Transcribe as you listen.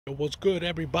What's good,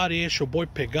 everybody? It's your boy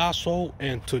Pegaso,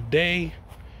 and today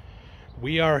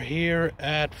we are here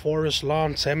at Forest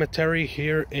Lawn Cemetery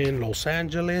here in Los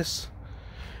Angeles.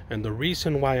 And the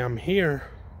reason why I'm here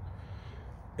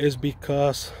is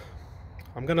because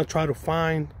I'm gonna try to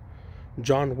find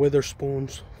John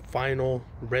Witherspoon's final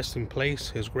resting place,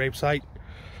 his gravesite.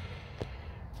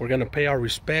 We're gonna pay our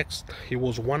respects. He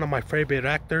was one of my favorite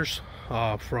actors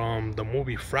from the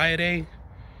movie Friday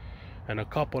and a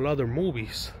couple other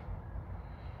movies.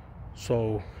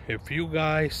 So if you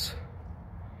guys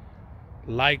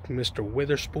like Mr.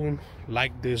 Witherspoon,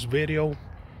 like this video,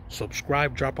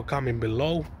 subscribe, drop a comment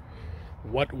below.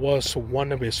 What was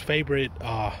one of his favorite,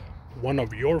 one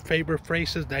of your favorite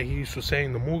phrases that he used to say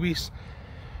in the movies?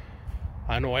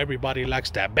 I know everybody likes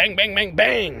that bang, bang, bang,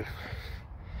 bang.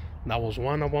 That was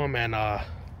one of them. And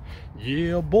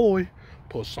yeah, boy,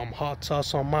 put some hot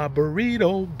sauce on my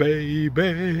burrito,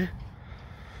 baby.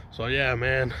 So yeah,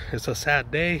 man, it's a sad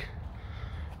day,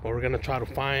 but we're gonna try to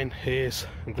find his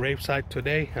gravesite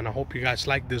today, and I hope you guys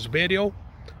like this video.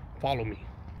 Follow me.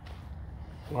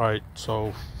 All right,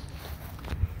 so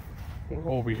we're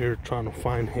over here trying to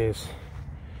find his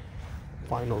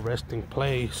final resting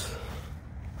place.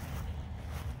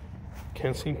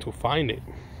 Can't seem to find it.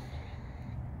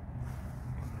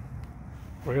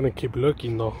 We're gonna keep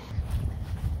looking though.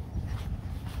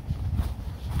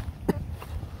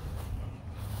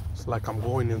 It's like I'm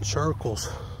going in circles.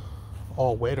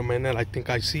 Oh, wait a minute, I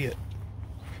think I see it.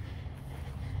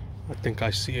 I think I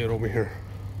see it over here.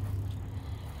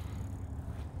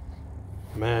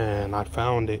 Man, I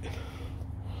found it.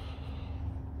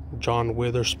 John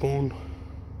Witherspoon.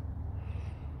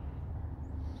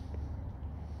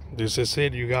 This is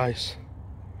it, you guys.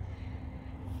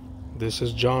 This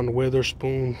is John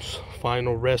Witherspoon's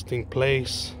final resting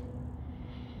place.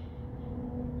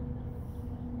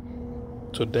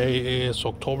 Today is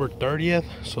October 30th,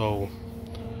 so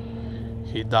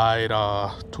he died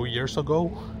 2 years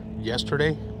ago.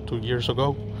 Yesterday, 2 years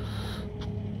ago.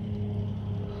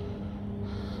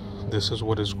 This is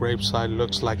what his gravesite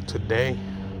looks like today.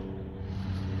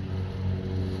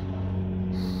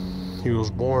 He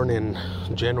was born in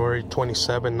January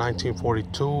 27,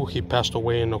 1942. He passed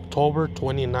away in October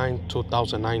 29,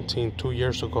 2019, 2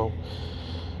 years ago,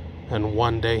 and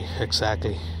 1 day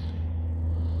exactly.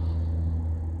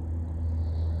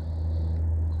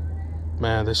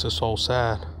 Man, this is so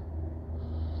sad.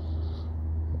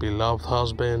 Beloved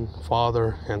husband,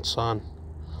 father, and son.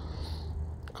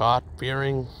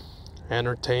 God-fearing,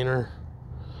 entertainer,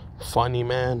 funny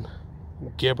man,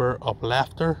 giver of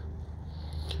laughter.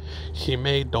 He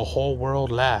made the whole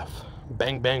world laugh.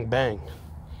 Bang, bang, bang.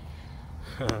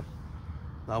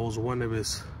 That was one of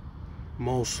his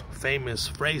most famous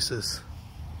phrases.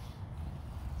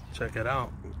 Check it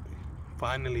out.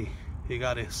 Finally, he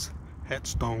got his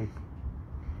headstone.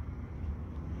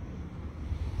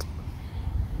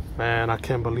 Man, I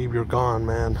can't believe you're gone,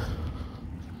 man.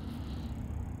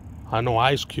 I know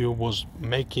Ice Cube was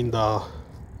making the...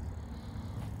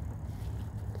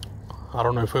 I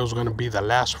don't know if it was going to be the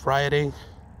last Friday.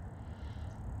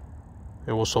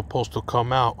 It was supposed to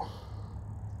come out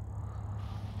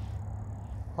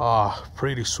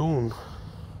pretty soon.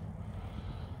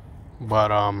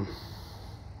 But,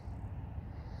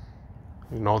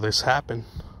 you know, this happened.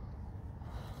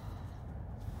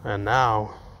 And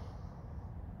now,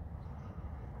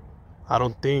 I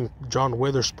don't think John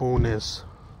Witherspoon is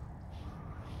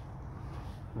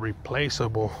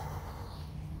replaceable.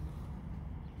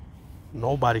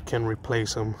 Nobody can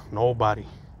replace him. Nobody.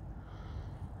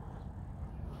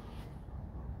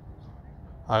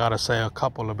 I gotta say a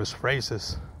couple of his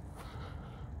phrases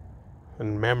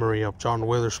in memory of John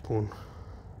Witherspoon.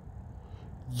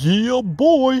 Yeah,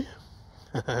 boy.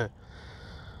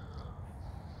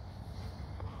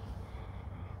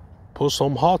 Put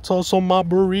some hot sauce on my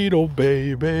burrito,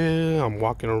 baby. I'm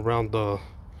walking around the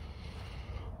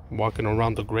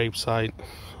gravesite.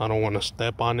 I don't want to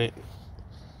step on it.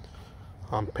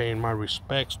 I'm paying my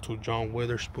respects to John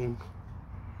Witherspoon.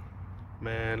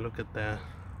 Man, look at that.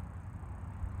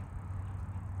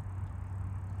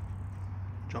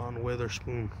 John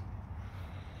Witherspoon.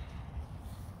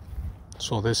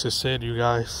 So this is it, you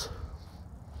guys.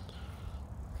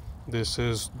 This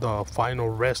is the final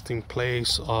resting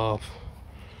place of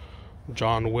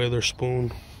John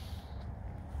Witherspoon.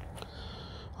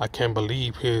 I can't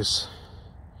believe his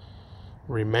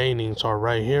remainings are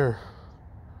right here.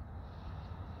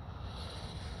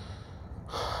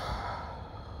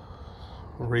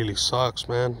 Really sucks,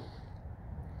 man.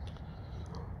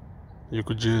 You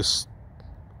could just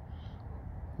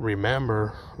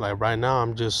remember, like right now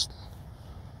I'm just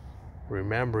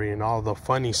remembering all the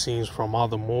funny scenes from all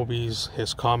the movies,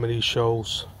 his comedy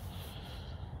shows.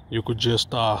 You could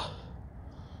just well,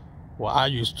 I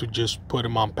used to just put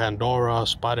him on Pandora,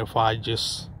 Spotify,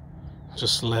 just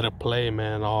let it play,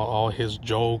 man. All his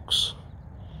jokes,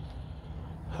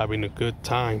 having a good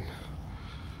time.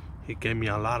 He gave me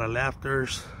a lot of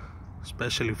laughters,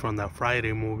 especially from that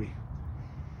Friday movie.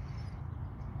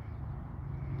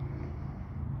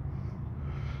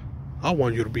 I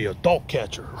want you to be a dog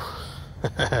catcher.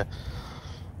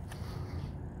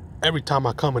 Every time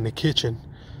I come in the kitchen,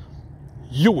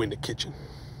 you in the kitchen,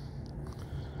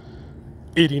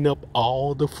 eating up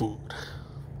all the food,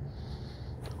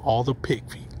 all the pig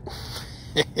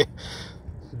feet.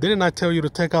 Didn't I tell you to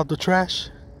take out the trash?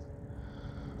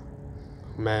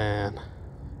 Man,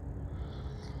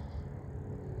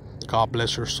 God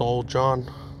bless your soul,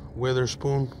 John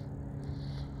Witherspoon,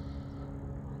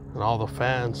 and all the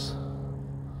fans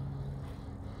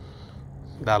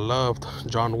that loved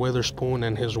John Witherspoon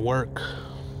and his work.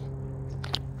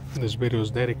 This video is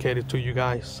dedicated to you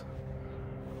guys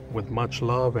with much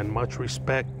love and much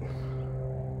respect.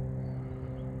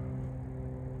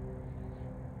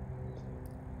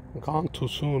 Gone too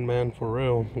soon, man, for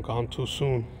real. Gone too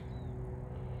soon.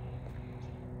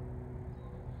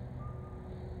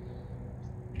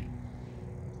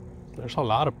 There's a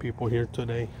lot of people here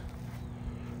today.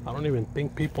 I don't even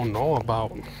think people know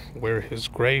about where his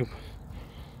grave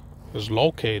is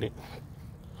located,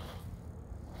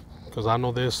 because I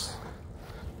know this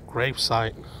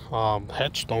gravesite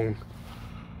headstone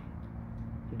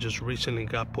just recently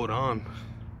got put on.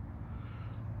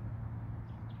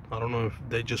 I don't know if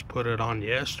they just put it on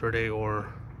yesterday or,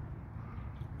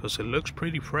 because it looks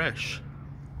pretty fresh.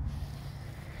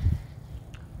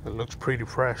 It looks pretty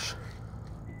fresh.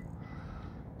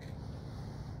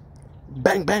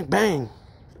 Bang, bang, bang.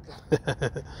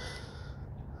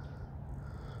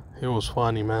 It was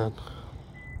funny, man.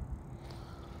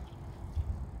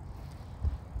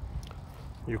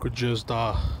 You could just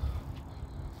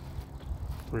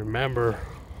remember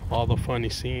all the funny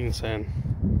scenes, and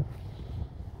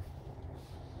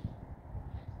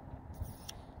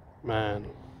man,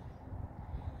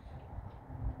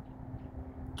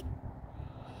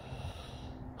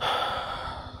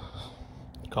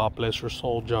 God bless your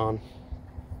soul, John.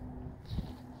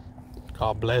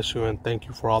 God bless you, and thank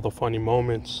you for all the funny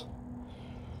moments.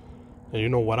 And you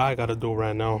know what I gotta do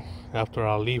right now after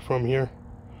I leave from here?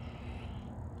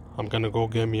 I'm gonna go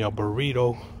get me a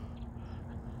burrito,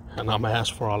 and I'm gonna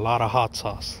ask for a lot of hot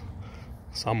sauce.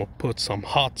 So I'm gonna put some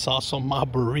hot sauce on my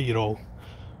burrito,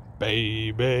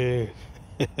 baby.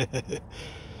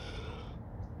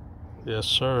 Yes,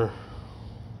 sir.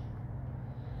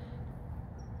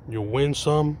 You win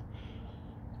some,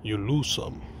 you lose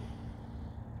some.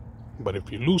 But if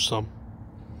you lose some,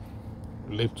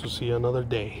 you live to see another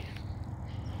day.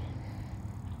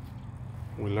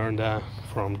 We learned that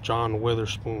from John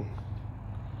Witherspoon.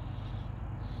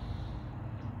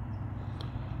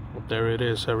 But there it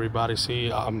is, everybody.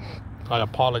 See, I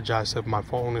apologize if my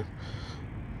phone,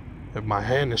 if my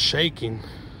hand is shaking.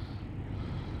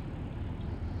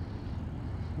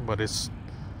 But it's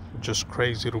just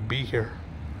crazy to be here.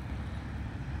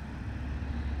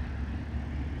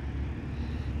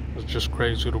 It's just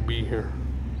crazy to be here.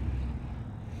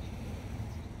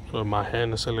 So if my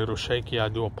hand is a little shaky, I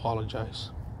do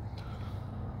apologize.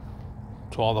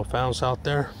 To all the fans out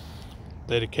there,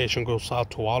 dedication goes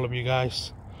out to all of you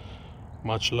guys.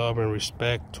 Much love and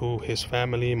respect to his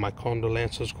family. My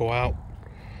condolences go out.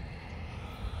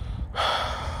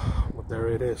 But there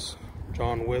it is,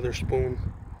 John Witherspoon.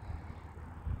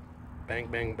 Bang,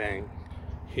 bang, bang.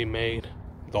 He made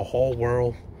the whole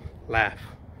world laugh.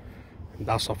 And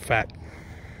that's a fact.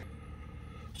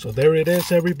 So there it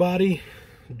is, everybody.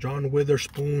 John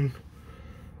Witherspoon,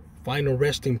 final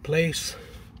resting place.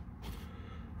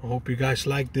 I hope you guys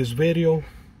like this video.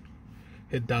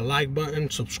 Hit that like button,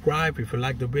 subscribe. If you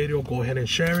like the video, go ahead and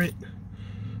share it.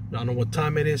 Y'all know what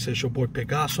time it is. It's your boy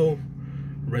Pegaso.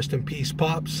 Rest in peace,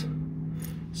 Pops.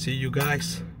 See you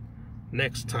guys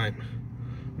next time.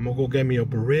 I'm gonna go get me a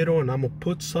burrito, and I'm gonna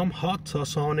put some hot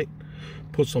sauce on it.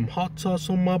 Put some hot sauce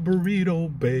on my burrito,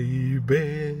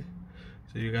 baby.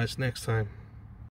 See you guys next time.